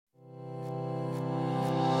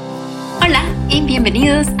Hola y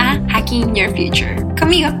bienvenidos a Hacking Your Future.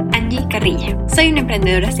 Conmigo, Angie Carrillo. Soy una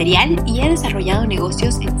emprendedora serial y he desarrollado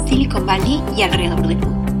negocios en Silicon Valley y alrededor del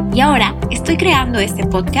mundo. Y ahora estoy creando este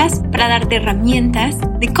podcast para darte herramientas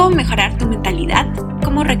de cómo mejorar tu mentalidad,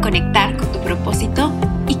 cómo reconectar con tu propósito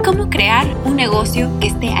y cómo crear un negocio que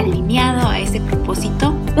esté alineado a ese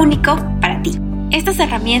propósito único para ti. Estas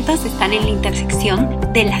herramientas están en la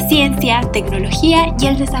intersección de la ciencia, tecnología y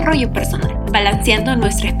el desarrollo personal, balanceando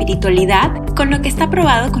nuestra espiritualidad con lo que está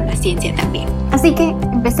probado con la ciencia también. Así que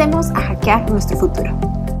empecemos a hackear nuestro futuro.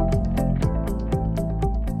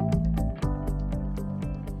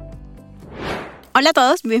 Hola a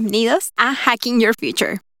todos, bienvenidos a Hacking Your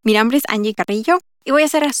Future. Mi nombre es Angie Carrillo y voy a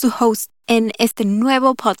ser su host en este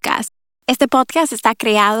nuevo podcast. Este podcast está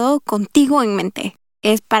creado contigo en mente.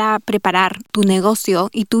 Es para preparar tu negocio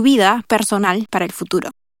y tu vida personal para el futuro.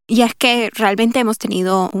 Y es que realmente hemos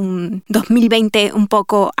tenido un 2020 un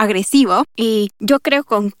poco agresivo y yo creo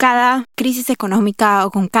con cada crisis económica o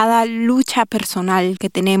con cada lucha personal que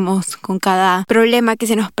tenemos, con cada problema que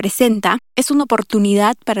se nos presenta, es una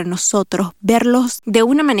oportunidad para nosotros verlos de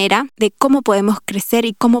una manera de cómo podemos crecer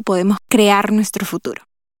y cómo podemos crear nuestro futuro.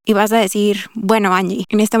 Y vas a decir, bueno, Angie,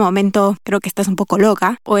 en este momento creo que estás un poco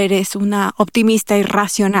loca o eres una optimista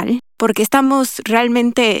irracional, porque estamos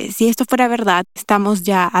realmente, si esto fuera verdad, estamos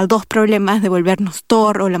ya a 2 problemas de volvernos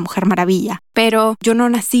Thor o la Mujer Maravilla. Pero yo no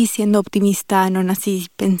nací siendo optimista, no nací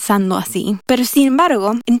pensando así. Pero sin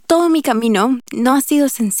embargo, en todo mi camino no ha sido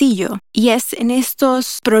sencillo. Y es en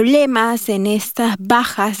estos problemas, en estas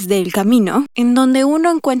bajas del camino, en donde uno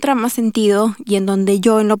encuentra más sentido y en donde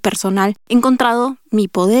yo en lo personal he encontrado mi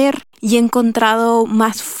poder y he encontrado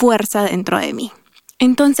más fuerza dentro de mí.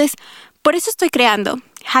 Entonces, por eso estoy creando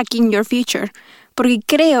Hacking Your Future, porque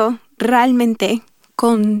creo realmente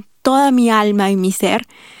con toda mi alma y mi ser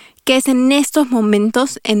que es en estos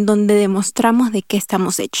momentos en donde demostramos de qué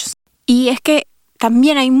estamos hechos. Y es que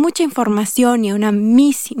también hay mucha información y una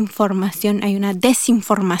misinformación, hay una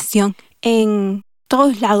desinformación en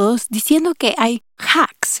todos lados diciendo que hay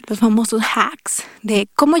hacks, los famosos hacks, de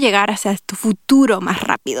cómo llegar hacia tu futuro más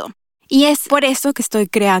rápido. Y es por eso que estoy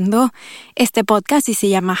creando este podcast y se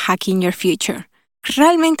llama Hacking Your Future.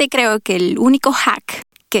 Realmente creo que el único hack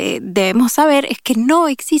que debemos saber es que no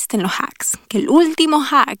existen los hacks, que el último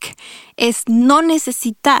hack es no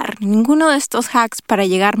necesitar ninguno de estos hacks para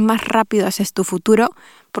llegar más rápido hacia tu futuro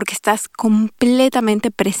porque estás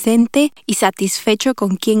completamente presente y satisfecho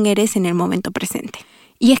con quién eres en el momento presente.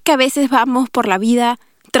 Y es que a veces vamos por la vida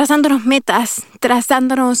trazándonos metas,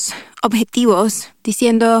 trazándonos objetivos,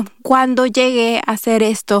 diciendo cuando llegue a hacer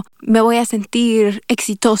esto me voy a sentir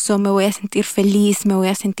exitoso, me voy a sentir feliz, me voy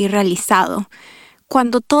a sentir realizado.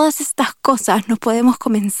 Cuando todas estas cosas nos podemos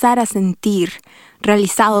comenzar a sentir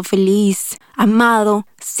realizado, feliz, amado,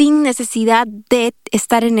 sin necesidad de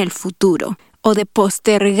estar en el futuro o de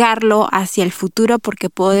postergarlo hacia el futuro porque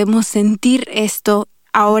podemos sentir esto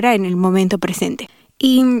ahora en el momento presente.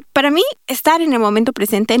 Y para mí, estar en el momento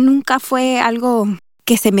presente nunca fue algo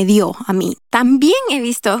que se me dio a mí. También he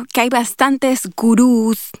visto que hay bastantes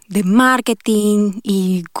gurús de marketing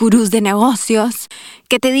y gurús de negocios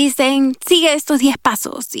que te dicen, sigue estos 10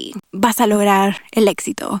 pasos y vas a lograr el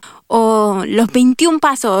éxito. O los 21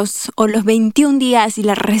 pasos o los 21 días y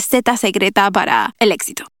la receta secreta para el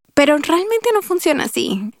éxito. Pero realmente no funciona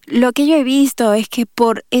así. Lo que yo he visto es que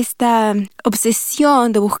por esta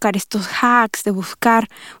obsesión de buscar estos hacks, de buscar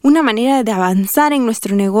una manera de avanzar en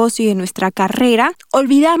nuestro negocio y en nuestra carrera,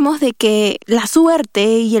 olvidamos de que la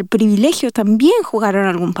suerte y el privilegio también jugaron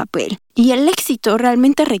algún papel. Y el éxito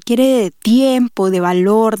realmente requiere de tiempo, de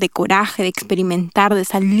valor, de coraje, de experimentar, de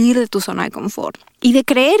salir de tu zona de confort y de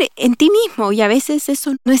creer en ti mismo, y a veces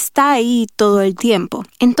eso no está ahí todo el tiempo.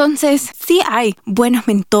 Entonces, sí hay buenos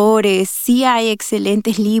mentores, sí hay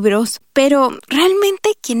excelentes libros, pero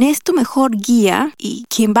realmente quien es tu mejor guía y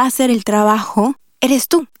quien va a hacer el trabajo eres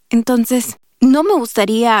tú. Entonces, no me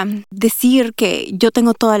gustaría decir que yo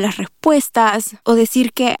tengo todas las respuestas o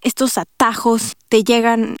decir que estos atajos te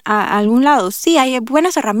llegan a algún lado. Sí, hay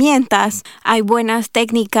buenas herramientas, hay buenas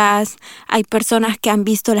técnicas, hay personas que han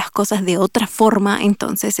visto las cosas de otra forma,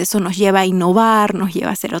 entonces eso nos lleva a innovar, nos lleva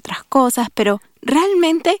a hacer otras cosas, pero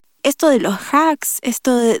realmente esto de los hacks,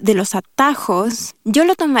 esto de los atajos, yo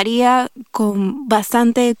lo tomaría con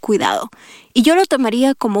bastante cuidado y yo lo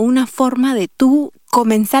tomaría como una forma de tú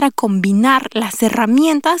comenzar a combinar las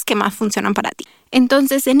herramientas que más funcionan para ti.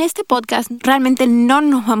 Entonces, en este podcast realmente no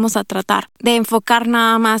nos vamos a tratar de enfocar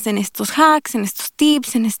nada más en estos hacks, en estos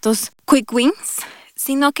tips, en estos quick wins,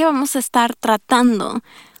 sino que vamos a estar tratando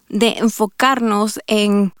de enfocarnos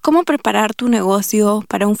en cómo preparar tu negocio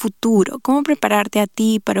para un futuro, cómo prepararte a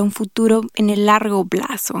ti para un futuro en el largo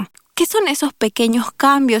plazo. ¿Qué son esos pequeños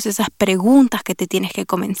cambios, esas preguntas que te tienes que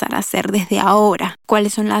comenzar a hacer desde ahora?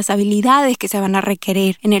 ¿Cuáles son las habilidades que se van a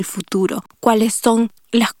requerir en el futuro? ¿Cuáles son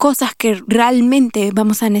las cosas que realmente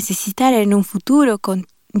vamos a necesitar en un futuro con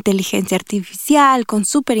inteligencia artificial, con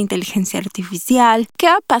superinteligencia artificial? ¿Qué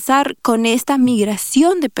va a pasar con esta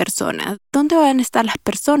migración de personas? ¿Dónde van a estar las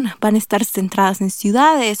personas? ¿Van a estar centradas en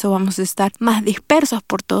ciudades o vamos a estar más dispersos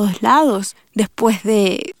por todos lados después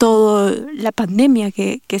de toda la pandemia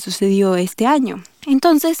que sucedió este año?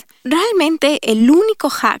 Entonces, realmente el único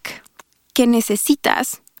hack que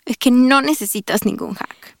necesitas es que no necesitas ningún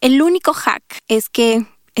hack. El único hack es que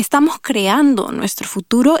estamos creando nuestro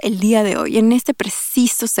futuro el día de hoy, en este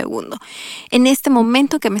preciso segundo. En este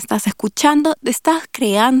momento que me estás escuchando, estás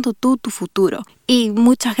creando tú tu futuro. Y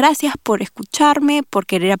muchas gracias por escucharme, por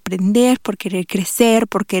querer aprender, por querer crecer,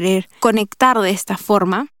 por querer conectar de esta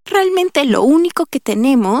forma. Realmente lo único que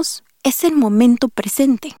tenemos es el momento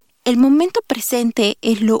presente. El momento presente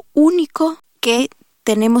es lo único que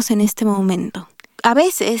tenemos en este momento. A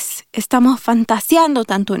veces estamos fantaseando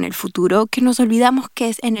tanto en el futuro que nos olvidamos que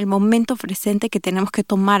es en el momento presente que tenemos que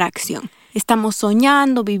tomar acción. Estamos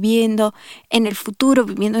soñando, viviendo en el futuro,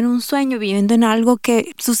 viviendo en un sueño, viviendo en algo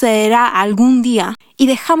que sucederá algún día y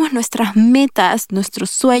dejamos nuestras metas,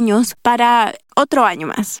 nuestros sueños para otro año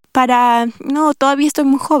más. Todavía estoy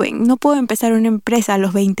muy joven, no puedo empezar una empresa a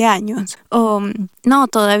los 20 años. O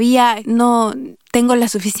todavía no tengo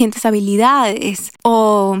las suficientes habilidades,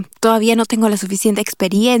 o todavía no tengo la suficiente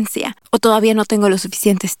experiencia, o todavía no tengo los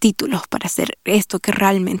suficientes títulos para hacer esto que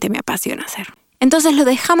realmente me apasiona hacer. Entonces lo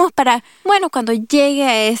dejamos para, cuando llegue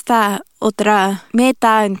a esta otra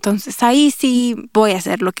meta, entonces ahí sí voy a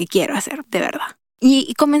hacer lo que quiero hacer, de verdad.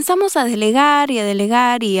 Y comenzamos a delegar y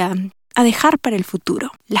a dejar para el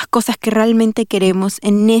futuro las cosas que realmente queremos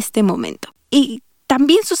en este momento. Y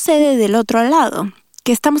también sucede del otro lado,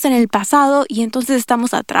 que estamos en el pasado y entonces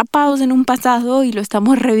estamos atrapados en un pasado y lo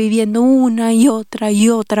estamos reviviendo una y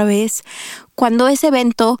otra vez, cuando ese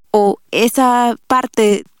evento o esa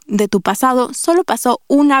parte de tu pasado solo pasó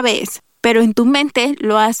una vez, pero en tu mente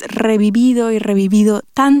lo has revivido y revivido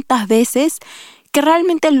tantas veces que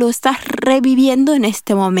realmente lo estás reviviendo en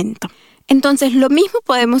este momento. Entonces lo mismo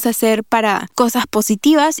podemos hacer para cosas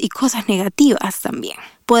positivas y cosas negativas también.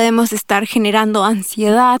 Podemos estar generando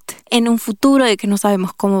ansiedad en un futuro de que no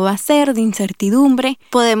sabemos cómo va a ser, de incertidumbre.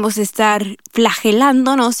 Podemos estar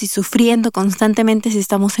flagelándonos y sufriendo constantemente si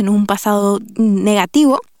estamos en un pasado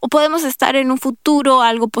negativo. O podemos estar en un futuro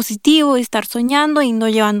algo positivo y estar soñando y no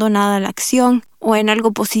llevando nada a la acción. O en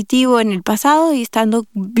algo positivo en el pasado y estando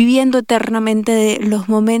viviendo eternamente de los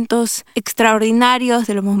momentos extraordinarios,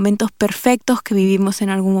 de los momentos perfectos que vivimos en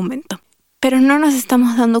algún momento. Pero no nos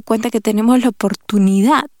estamos dando cuenta que tenemos la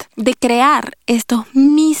oportunidad de crear estos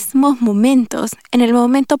mismos momentos en el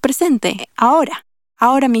momento presente,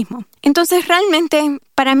 ahora mismo. Entonces realmente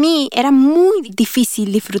para mí era muy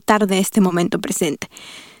difícil disfrutar de este momento presente.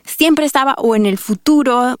 Siempre estaba o en el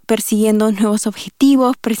futuro persiguiendo nuevos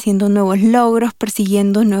objetivos, persiguiendo nuevos logros,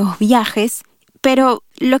 persiguiendo nuevos viajes. Pero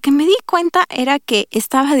lo que me di cuenta era que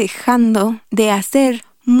estaba dejando de hacer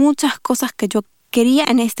muchas cosas que yo quería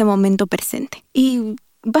en este momento presente. Y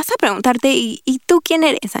vas a preguntarte, ¿y tú quién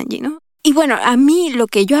eres, Angie, no? Y bueno, a mí lo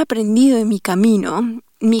que yo he aprendido en mi camino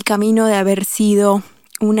de haber sido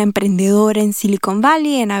una emprendedora en Silicon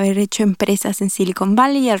Valley, en haber hecho empresas en Silicon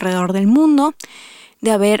Valley y alrededor del mundo,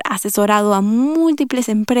 de haber asesorado a múltiples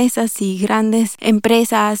empresas y grandes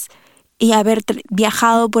empresas y haber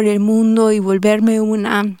viajado por el mundo y volverme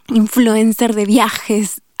una influencer de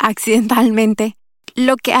viajes accidentalmente.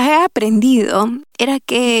 Lo que he aprendido era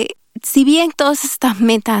que si bien todas estas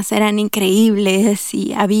metas eran increíbles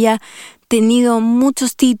y había tenido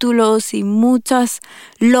muchos títulos y muchos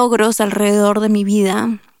logros alrededor de mi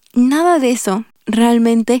vida, nada de eso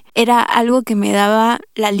realmente era algo que me daba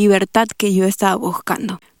la libertad que yo estaba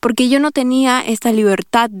buscando. Porque yo no tenía esta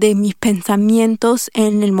libertad de mis pensamientos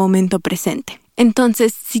en el momento presente.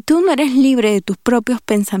 Entonces, si tú no eres libre de tus propios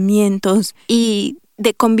pensamientos y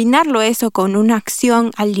de combinarlo eso con una acción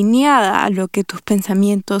alineada a lo que tus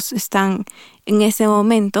pensamientos están en ese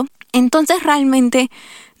momento, entonces realmente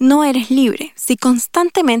no eres libre. Si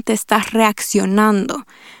constantemente estás reaccionando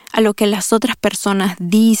a lo que las otras personas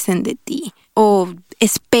dicen de ti o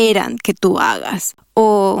esperan que tú hagas,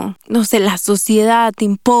 o la sociedad te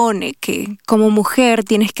impone que como mujer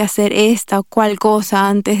tienes que hacer esta o cual cosa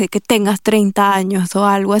antes de que tengas 30 años o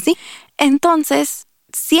algo así, entonces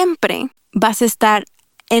siempre vas a estar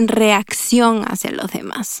en reacción hacia los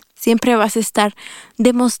demás. Siempre vas a estar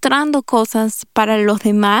demostrando cosas para los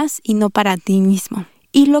demás y no para ti mismo.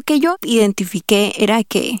 Y lo que yo identifiqué era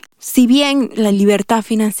que si bien la libertad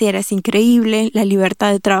financiera es increíble, la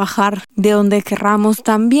libertad de trabajar de donde querramos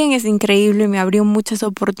también es increíble, me abrió muchas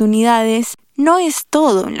oportunidades, no es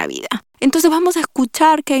todo en la vida. Entonces vamos a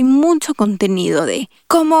escuchar que hay mucho contenido de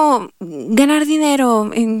cómo ganar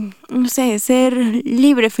dinero, ser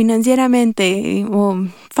libre financieramente o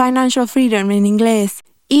financial freedom en inglés.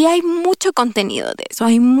 Y hay mucho contenido de eso,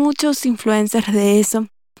 hay muchos influencers de eso.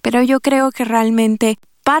 Pero yo creo que realmente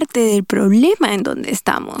parte del problema en donde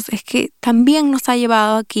estamos es que también nos ha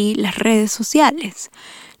llevado aquí las redes sociales.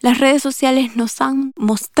 Las redes sociales nos han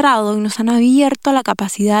mostrado y nos han abierto la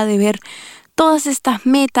capacidad de ver todas estas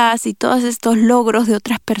metas y todos estos logros de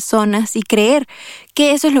otras personas y creer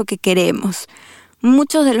que eso es lo que queremos.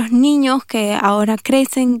 Muchos de los niños que ahora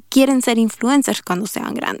crecen quieren ser influencers cuando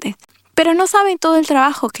sean grandes, pero no saben todo el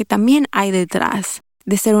trabajo que también hay detrás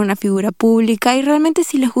de ser una figura pública y realmente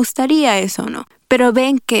si les gustaría eso o no. Pero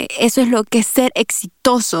ven que eso es lo que es ser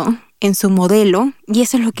exitoso en su modelo y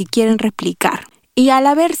eso es lo que quieren replicar. Y al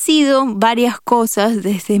haber sido varias cosas,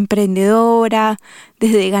 desde emprendedora,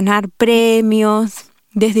 desde ganar premios,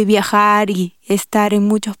 desde viajar y estar en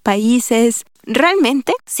muchos países,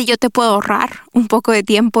 realmente, si yo te puedo ahorrar un poco de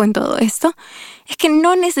tiempo en todo esto, es que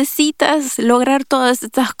no necesitas lograr todas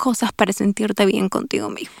estas cosas para sentirte bien contigo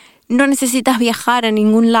mismo. No necesitas viajar a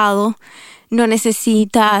ningún lado, no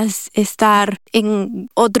necesitas estar en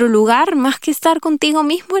otro lugar más que estar contigo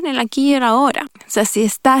mismo en el aquí y el ahora. O sea, si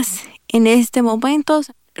estás en este momento,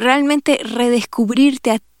 realmente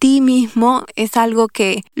redescubrirte a ti mismo es algo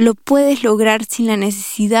que lo puedes lograr sin la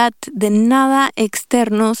necesidad de nada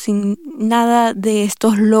externo, sin nada de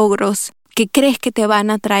estos logros que crees que te van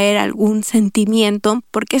a traer algún sentimiento,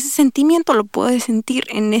 porque ese sentimiento lo puedes sentir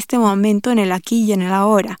en este momento, en el aquí y en el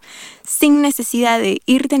ahora, sin necesidad de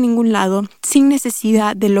irte a ningún lado, sin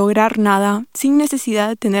necesidad de lograr nada, sin necesidad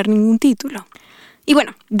de tener ningún título. Y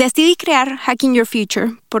bueno, decidí crear Hacking Your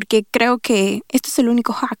Future porque creo que esto es el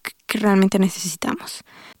único hack que realmente necesitamos.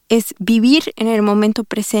 Es vivir en el momento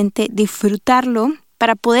presente, disfrutarlo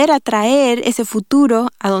para poder atraer ese futuro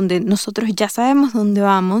a donde nosotros ya sabemos dónde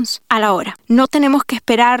vamos a la hora. No tenemos que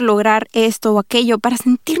esperar lograr esto o aquello para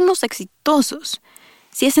sentirnos exitosos.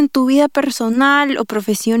 Si es en tu vida personal o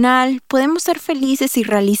profesional, podemos ser felices y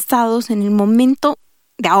realizados en el momento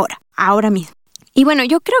de ahora mismo. Y bueno,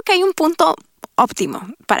 yo creo que hay un punto óptimo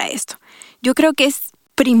para esto. Yo creo que es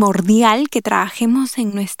primordial que trabajemos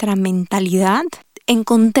en nuestra mentalidad,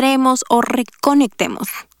 encontremos o reconectemos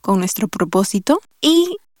con nuestro propósito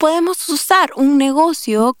y podemos usar un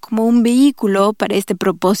negocio como un vehículo para este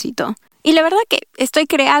propósito. Y la verdad que estoy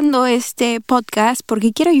creando este podcast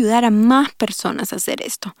porque quiero ayudar a más personas a hacer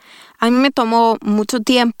esto. A mí me tomó mucho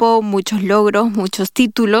tiempo, muchos logros, muchos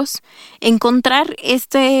títulos, encontrar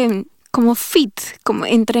como fit, como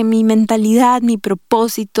entre mi mentalidad, mi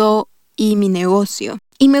propósito y mi negocio.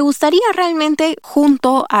 Y me gustaría realmente,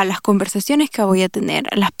 junto a las conversaciones que voy a tener,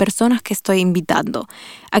 a las personas que estoy invitando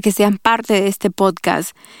a que sean parte de este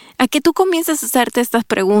podcast, a que tú comiences a hacerte estas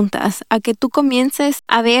preguntas, a que tú comiences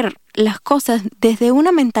a ver las cosas desde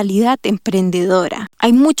una mentalidad emprendedora.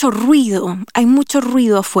 Hay mucho ruido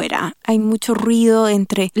afuera, hay mucho ruido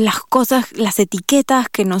entre las cosas, las etiquetas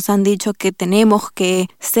que nos han dicho que tenemos que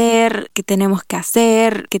ser, que tenemos que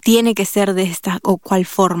hacer, que tiene que ser de esta o cual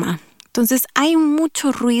forma. Entonces hay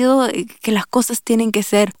mucho ruido de que las cosas tienen que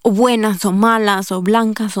ser o buenas o malas o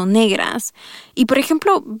blancas o negras. Y por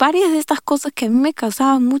ejemplo, varias de estas cosas que a mí me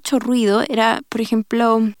causaban mucho ruido era, por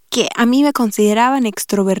ejemplo, que a mí me consideraban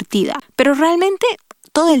extrovertida. Pero realmente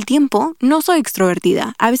todo el tiempo no soy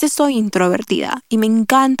extrovertida. A veces soy introvertida y me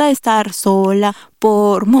encanta estar sola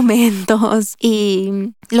por momentos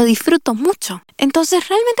y lo disfruto mucho. Entonces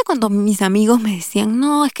realmente cuando mis amigos me decían,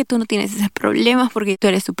 no, es que tú no tienes esos problemas porque tú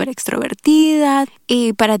eres súper extrovertida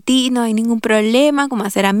y para ti no hay ningún problema como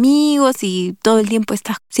hacer amigos y todo el tiempo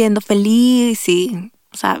estás siendo feliz y...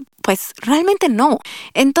 O sea, pues realmente no.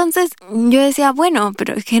 Entonces yo decía, bueno,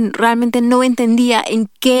 pero es que realmente no entendía en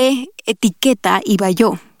qué etiqueta iba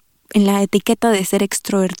yo. En la etiqueta de ser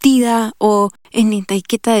extrovertida o en la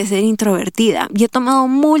etiqueta de ser introvertida. Y he tomado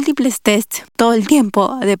múltiples tests todo el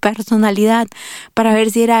tiempo de personalidad para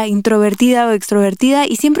ver si era introvertida o extrovertida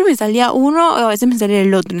y siempre me salía uno o a veces me salía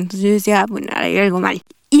el otro. Entonces yo decía, bueno, hay algo mal.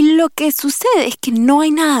 Y lo que sucede es que no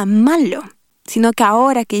hay nada malo, sino que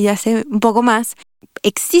ahora que ya sé un poco más,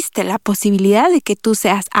 existe la posibilidad de que tú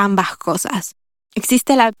seas ambas cosas.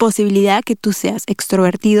 Existe la posibilidad que tú seas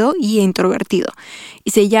extrovertido y introvertido.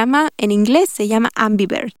 Y en inglés se llama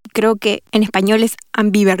ambivert. Creo que en español es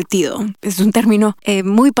ambivertido. Es un término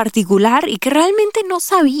muy particular y que realmente no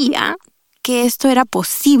sabía que esto era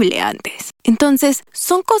posible antes. Entonces,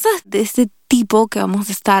 son cosas de este tipo que vamos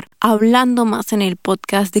a estar hablando más en el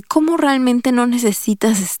podcast, de cómo realmente no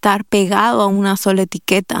necesitas estar pegado a una sola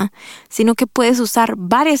etiqueta, sino que puedes usar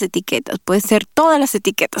varias etiquetas. Puedes ser todas las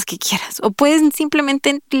etiquetas que quieras, o puedes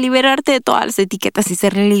simplemente liberarte de todas las etiquetas y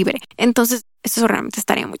ser libre. Entonces, eso realmente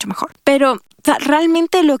estaría mucho mejor. Pero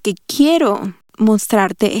realmente lo que quiero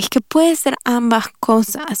mostrarte es que puede ser ambas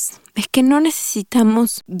cosas. Es que no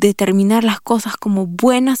necesitamos determinar las cosas como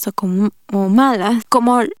buenas o como malas,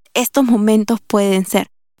 como estos momentos pueden ser.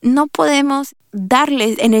 No podemos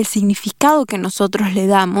darles en el significado que nosotros le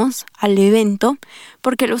damos al evento,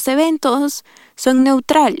 porque los eventos son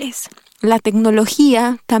neutrales. La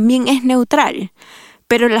tecnología también es neutral,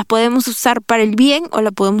 pero la podemos usar para el bien o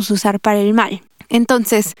la podemos usar para el mal.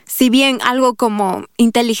 Entonces, si bien algo como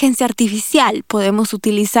inteligencia artificial podemos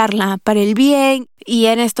utilizarla para el bien, y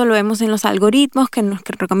en esto lo vemos en los algoritmos que nos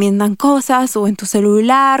recomiendan cosas, o en tu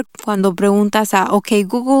celular, cuando preguntas a OK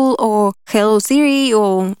Google o Hello Siri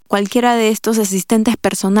o cualquiera de estos asistentes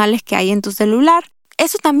personales que hay en tu celular,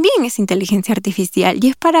 eso también es inteligencia artificial y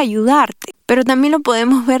es para ayudarte. Pero también lo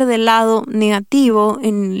podemos ver del lado negativo,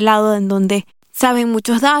 en el lado en donde saben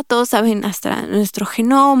muchos datos, saben hasta nuestro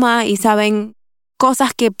genoma y saben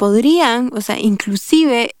cosas que podrían,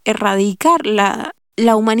 inclusive erradicar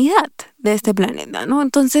la humanidad de este planeta, ¿no?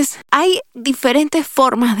 Entonces, hay diferentes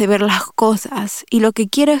formas de ver las cosas y lo que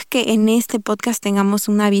quiero es que en este podcast tengamos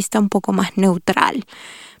una vista un poco más neutral.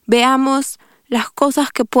 Veamos las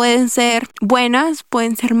cosas que pueden ser buenas,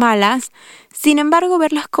 pueden ser malas, sin embargo,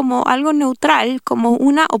 verlas como algo neutral, como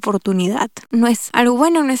una oportunidad. No es algo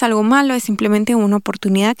bueno, no es algo malo, es simplemente una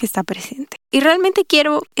oportunidad que está presente. Y realmente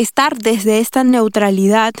quiero estar desde esta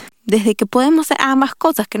neutralidad, desde que podemos hacer ambas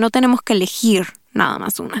cosas, que no tenemos que elegir nada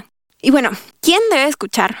más una. Y bueno, ¿quién debe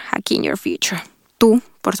escuchar Hacking Your Future? Tú,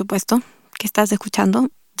 por supuesto, que estás escuchando,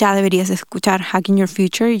 ya deberías escuchar Hacking Your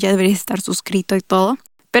Future y ya deberías estar suscrito y todo.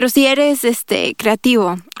 Pero si eres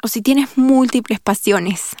creativo o si tienes múltiples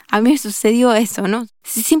pasiones, a mí me sucedió eso, ¿no?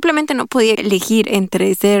 Si simplemente no podía elegir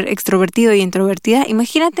entre ser extrovertido y introvertida,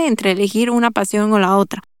 imagínate entre elegir una pasión o la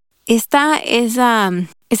otra. Está esa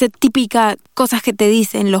típica cosas que te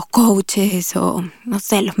dicen los coaches o, no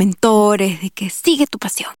sé, los mentores, de que sigue tu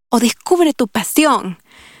pasión o descubre tu pasión.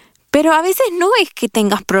 Pero a veces no es que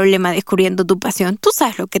tengas problema descubriendo tu pasión. Tú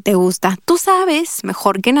sabes lo que te gusta. Tú sabes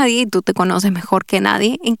mejor que nadie y tú te conoces mejor que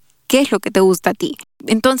nadie en qué es lo que te gusta a ti.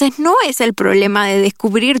 Entonces no es el problema de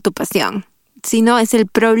descubrir tu pasión, sino es el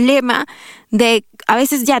problema de a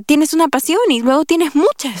veces ya tienes una pasión y luego tienes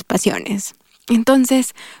muchas pasiones.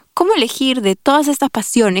 Entonces, ¿cómo elegir de todas estas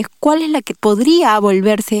pasiones cuál es la que podría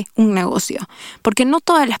volverse un negocio? Porque no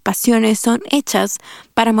todas las pasiones son hechas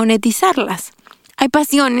para monetizarlas. Hay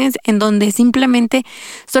pasiones en donde simplemente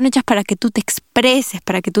son hechas para que tú te expreses,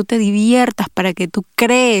 para que tú te diviertas, para que tú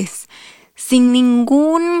crees, sin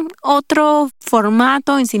ningún otro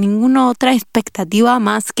formato y sin ninguna otra expectativa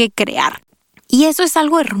más que crear. Y eso es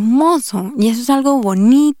algo hermoso, y eso es algo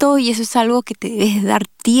bonito, y eso es algo que te debes dar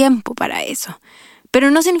tiempo para eso. Pero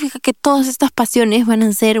no significa que todas estas pasiones van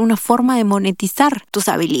a ser una forma de monetizar tus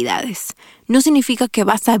habilidades. No significa que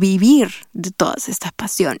vas a vivir de todas estas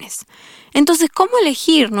pasiones. Entonces, ¿cómo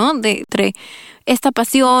elegir, no? Entre esta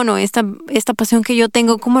pasión o esta pasión que yo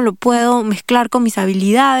tengo, ¿cómo lo puedo mezclar con mis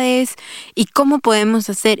habilidades? ¿Y cómo podemos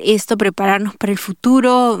hacer esto, prepararnos para el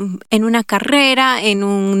futuro, en una carrera, en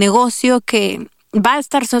un negocio que va a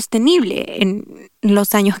estar sostenible en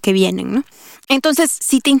los años que vienen, ¿no? Entonces,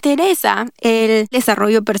 si te interesa el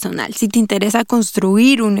desarrollo personal, si te interesa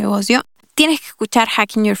construir un negocio, tienes que escuchar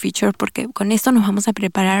Hacking Your Future porque con esto nos vamos a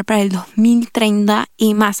preparar para el 2030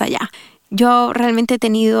 y más allá. Yo realmente he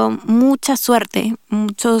tenido mucha suerte,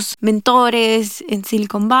 muchos mentores en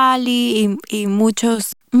Silicon Valley y mucha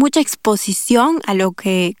exposición a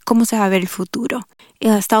cómo se va a ver el futuro. Y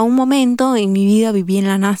hasta un momento en mi vida viví en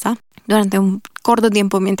la NASA durante un corto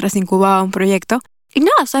tiempo mientras incubaba un proyecto. Y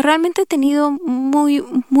no, realmente he tenido muy,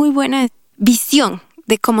 muy buena visión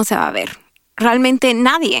de cómo se va a ver. Realmente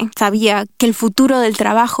nadie sabía que el futuro del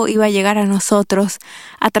trabajo iba a llegar a nosotros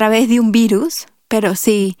a través de un virus. Pero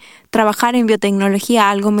sí, trabajar en biotecnología,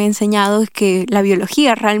 algo me ha enseñado es que la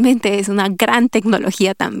biología realmente es una gran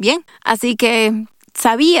tecnología también. Así que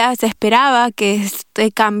se esperaba que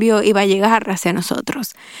este cambio iba a llegar hacia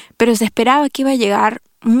nosotros. Pero se esperaba que iba a llegar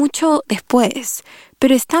mucho después.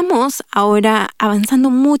 pero estamos ahora avanzando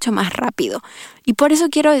mucho más rápido. Y por eso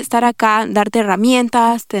quiero estar acá, darte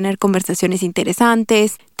herramientas, tener conversaciones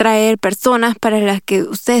interesantes, traer personas para las que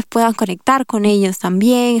ustedes puedan conectar con ellos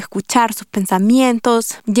también, escuchar sus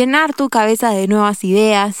pensamientos, llenar tu cabeza de nuevas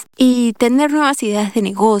ideas y tener nuevas ideas de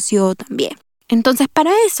negocio también. Entonces, para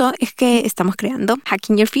eso es que estamos creando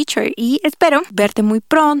Hacking Your Future y espero verte muy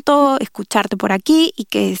pronto, escucharte por aquí y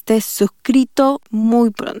que estés suscrito muy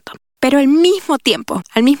pronto. Pero al mismo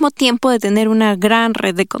tiempo de tener una gran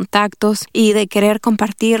red de contactos y de querer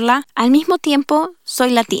compartirla, al mismo tiempo soy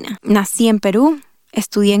latina. Nací en Perú,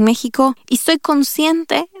 estudié en México y soy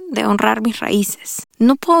consciente de honrar mis raíces.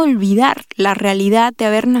 No puedo olvidar la realidad de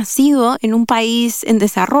haber nacido en un país en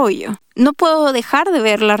desarrollo. No puedo dejar de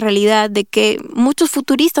ver la realidad de que muchos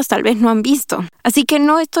futuristas tal vez no han visto. Así que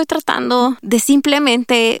no estoy tratando de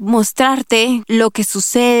simplemente mostrarte lo que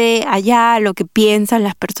sucede allá, lo que piensan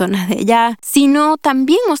las personas de allá, sino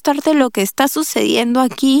también mostrarte lo que está sucediendo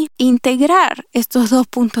aquí, integrar estos dos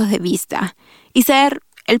puntos de vista y ser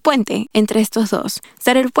el puente entre estos dos.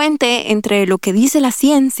 Ser el puente entre lo que dice la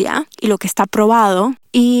ciencia y lo que está probado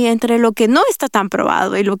y entre lo que no está tan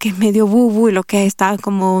probado y lo que es medio bubu y lo que está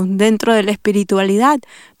como dentro de la espiritualidad,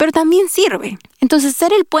 pero también sirve. Entonces,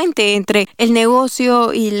 ser el puente entre el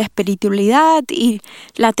negocio y la espiritualidad y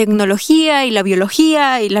la tecnología y la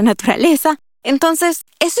biología y la naturaleza. Entonces,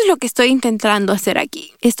 eso es lo que estoy intentando hacer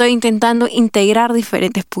aquí. Estoy intentando integrar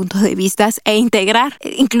diferentes puntos de vista e integrar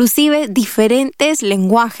inclusive diferentes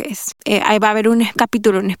lenguajes. Ahí va a haber un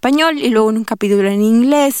capítulo en español y luego un capítulo en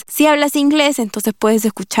inglés. Si hablas inglés, entonces puedes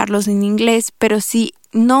escucharlos en inglés, pero si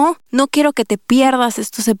no quiero que te pierdas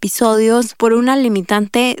estos episodios por una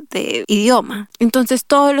limitante de idioma. Entonces,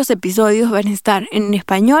 todos los episodios van a estar en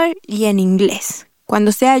español y en inglés.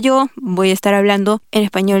 Cuando sea yo, voy a estar hablando en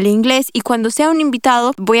español e inglés. Y cuando sea un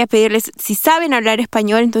invitado, voy a pedirles, si saben hablar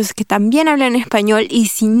español, entonces que también hablen español. Y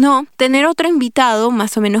si no, tener otro invitado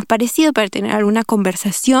más o menos parecido para tener alguna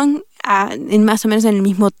conversación más o menos en el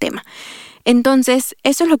mismo tema. Entonces,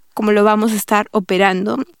 eso es como lo vamos a estar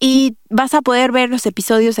operando. Y vas a poder ver los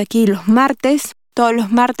episodios aquí los martes. Todos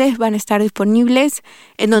los martes van a estar disponibles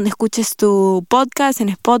en donde escuches tu podcast, en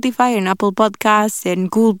Spotify, en Apple Podcasts, en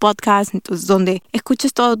Google Podcasts. Entonces, donde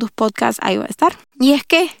escuches todos tus podcasts, ahí va a estar. Y es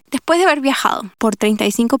que después de haber viajado por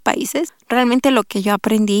 35 países, realmente lo que yo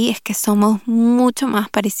aprendí es que somos mucho más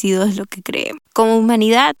parecidos de lo que creemos. Como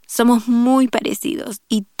humanidad, somos muy parecidos.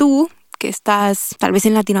 Y tú, que estás tal vez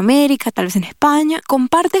en Latinoamérica, tal vez en España,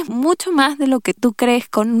 compartes mucho más de lo que tú crees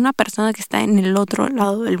con una persona que está en el otro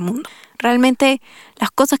lado del mundo. Realmente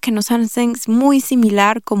las cosas que nos hacen muy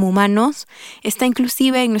similar como humanos está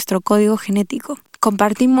inclusive en nuestro código genético.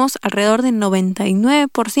 Compartimos alrededor del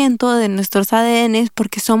 99% de nuestros ADNs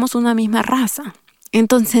porque somos una misma raza.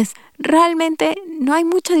 Entonces, realmente no hay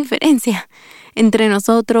mucha diferencia entre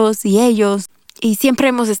nosotros y ellos. Y siempre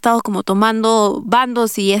hemos estado como tomando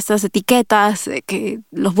bandos y estas etiquetas, que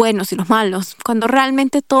los buenos y los malos, cuando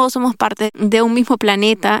realmente todos somos parte de un mismo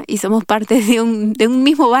planeta y somos parte de un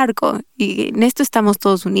mismo barco y en esto estamos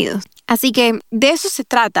todos unidos. Así que de eso se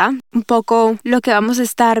trata un poco lo que vamos a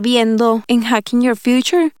estar viendo en Hacking Your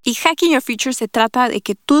Future. Y Hacking Your Future se trata de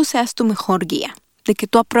que tú seas tu mejor guía, de que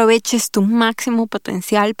tú aproveches tu máximo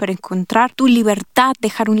potencial para encontrar tu libertad,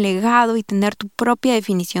 dejar un legado y tener tu propia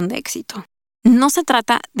definición de éxito. No se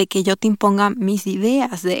trata de que yo te imponga mis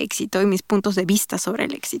ideas de éxito y mis puntos de vista sobre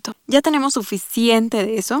el éxito. Ya tenemos suficiente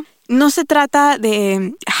de eso. No se trata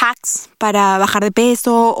de hacks para bajar de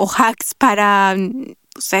peso o hacks para,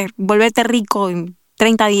 volverte rico en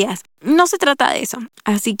 30 días. No se trata de eso.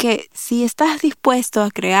 Así que si estás dispuesto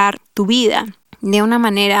a crear tu vida de una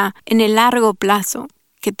manera en el largo plazo,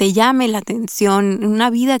 que te llame la atención,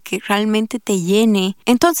 una vida que realmente te llene,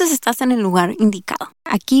 entonces estás en el lugar indicado.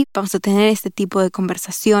 Aquí vamos a tener este tipo de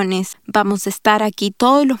conversaciones. Vamos a estar aquí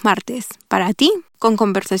todos los martes para ti, con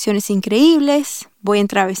conversaciones increíbles. Voy a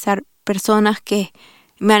entrevistar personas que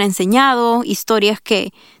me han enseñado, historias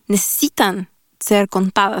que necesitan ser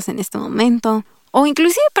contadas en este momento. O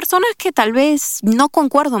inclusive personas que tal vez no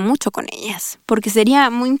concuerdo mucho con ellas, porque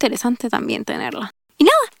sería muy interesante también tenerla. Y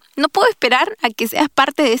nada. No puedo esperar a que seas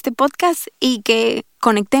parte de este podcast y que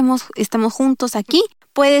conectemos, estemos juntos aquí.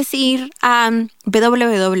 Puedes ir a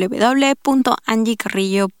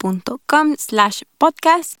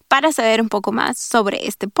www.angiecarrillo.com/podcast para saber un poco más sobre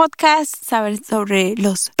este podcast, saber sobre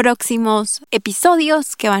los próximos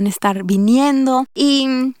episodios que van a estar viniendo.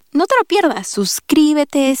 Y no te lo pierdas,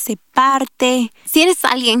 suscríbete, sé parte. Si eres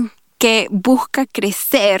alguien que busca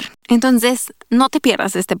crecer, entonces no te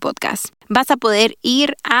pierdas este podcast. Vas a poder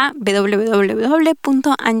ir a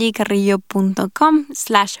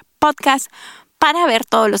www.angiecarrillo.com/podcast para ver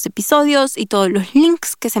todos los episodios y todos los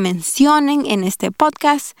links que se mencionen en este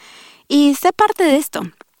podcast y sé parte de esto.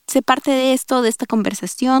 Sé parte de esto, de esta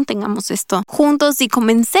conversación, tengamos esto juntos y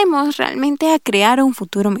comencemos realmente a crear un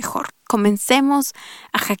futuro mejor. Comencemos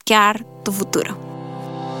a hackear tu futuro.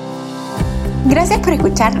 Gracias por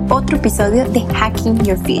escuchar otro episodio de Hacking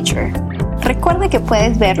Your Future. Recuerda que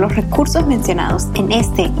puedes ver los recursos mencionados en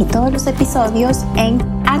este y todos los episodios en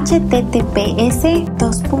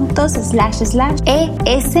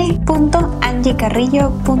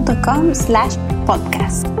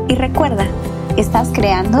https://es.angiecarrillo.com/podcast. Y recuerda, estás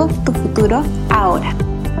creando tu futuro ahora.